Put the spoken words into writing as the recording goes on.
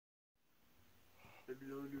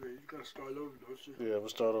Anyway, you gotta start over, don't you? Yeah, we'll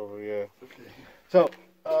start over, yeah. Okay. So,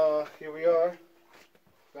 here we are,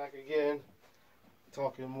 back again,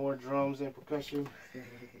 talking more drums and percussion.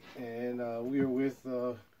 And we are with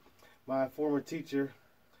my former teacher,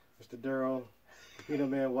 Mr. Daryl Peanut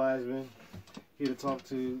Man Wiseman, here to talk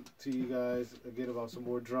to you guys again about some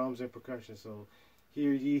more drums and percussion. So,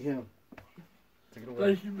 hear ye him. Take it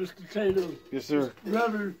away. Thank you, Mr. Tatum. Yes, sir.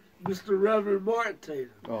 Mr. Reverend Martin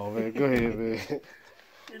Tatum. Oh, man, go ahead, man.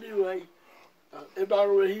 Anyway, and by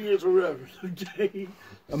the way, he is a reverend, okay?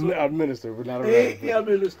 I'm a minister, but not a reverend. Yeah,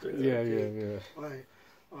 minister. Yeah, okay. yeah. All right.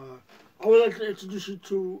 I would like to introduce you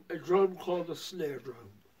to a drum called the snare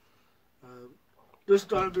drum. This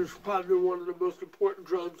drum is probably one of the most important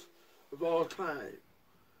drums of all time,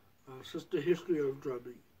 since the history of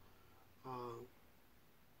drumming.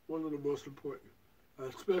 One of the most important,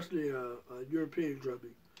 especially European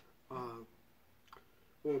drumming,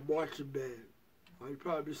 or marching band. You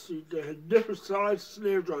probably see they have different size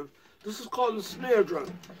snare drums. This is called the snare drum.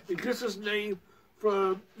 It gets its name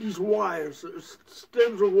from these wires,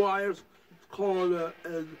 stems of wires, called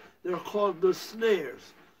and they're called the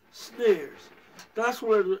snares. Snares. That's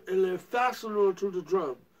where they're fastened onto the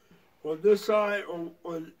drum, on this side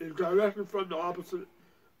or directly from the opposite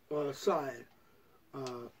side.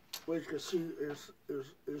 What you can see is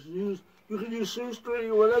used. You can use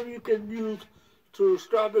shoestring or whatever you can use to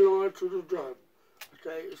strap it onto the drum.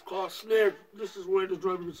 Okay, it's called snare. This is where the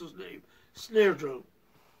drum gets its name, snare drum.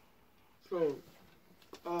 So,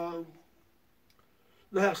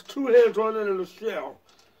 it has two heads on it and a shell.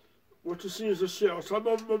 What you see is a shell. Some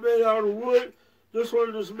of them are made out of wood. This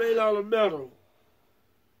one is made out of metal.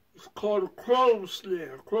 It's called a chrome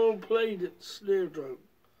snare, chrome-plated snare drum.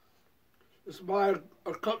 It's by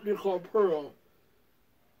a company called Pearl.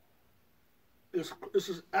 It's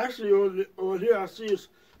actually on here. I see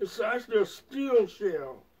it's actually a steel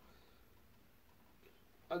shell.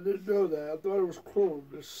 I didn't know that. I thought it was chrome.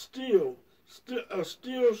 It's steel, a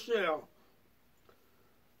steel shell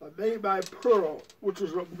made by Pearl, which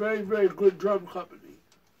is a very, very good drum company.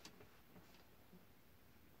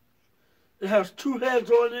 It has two heads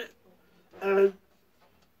on it, and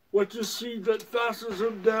what you see that fastens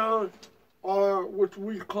them down are what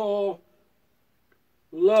we call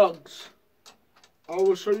lugs. I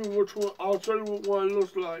will show you which one. I'll show you what one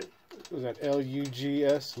looks like. Was that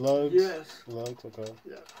L-U-G-S, lugs? Yes. Lugs, okay.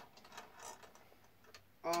 Yeah.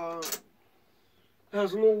 It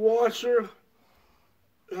has a little washer.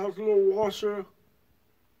 It has a little washer,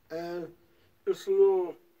 and it's a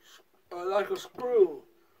little like a screw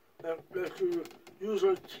that you use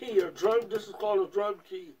a key, a drum. This is called a drum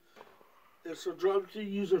key. It's a drum key.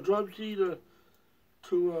 Use a drum key to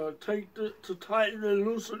tighten and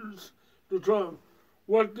loosen the drum.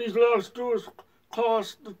 What these lugs do is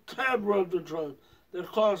cause the timbre of the drum. They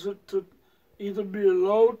cause it to either be a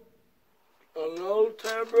low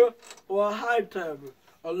timbre or a high timbre.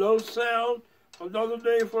 A low sound, another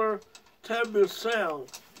name for timbre is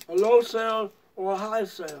sound. A low sound or a high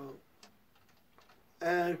sound.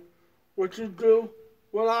 And what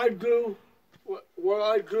I do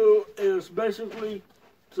is basically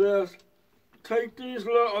just take these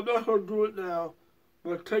lugs. I'm not going to do it now,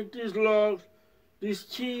 but take these lugs, these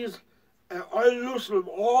keys, and unloosen them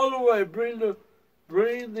all the way. Bring the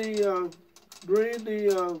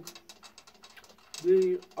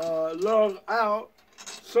lug out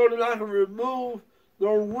so that I can remove the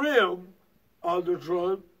rim of the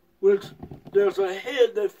drum, which there's a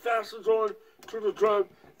head that fastens on to the drum,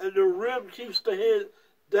 and the rim keeps the head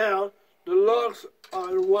down. The lugs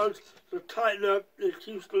are the ones that tighten up. It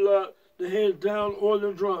keeps the head down on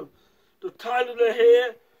the drum. The tighter the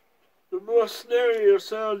head, the more snare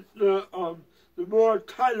sound. The more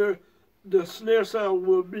tighter the snare sound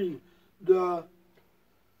will be. The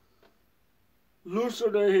looser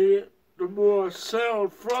the head, the more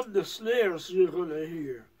sound from the snares you're gonna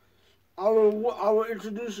hear. I will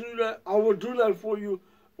introduce you that. I will do that for you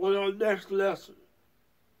on our next lesson.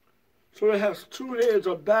 So it has two heads: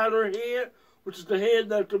 a batter head, which is the head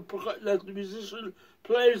that the musician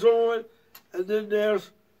plays on, and then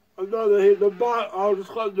there's another head. I'll just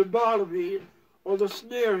call it the bottom head or the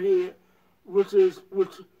snare head, which is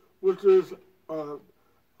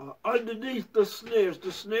underneath the snares.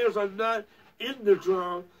 The snares are not in the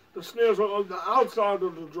drum. The snares are on the outside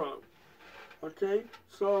of the drum. Okay,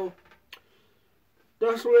 so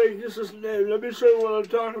that's where it gets its name. Let me show you what I'm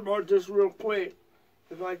talking about just real quick,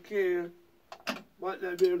 if I can. Might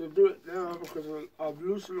not be able to do it now because I've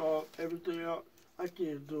loosened everything out. I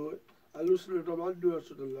can't do it. I loosened it up. I knew I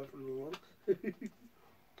should have left it alone.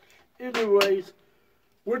 Anyways,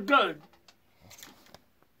 we're done.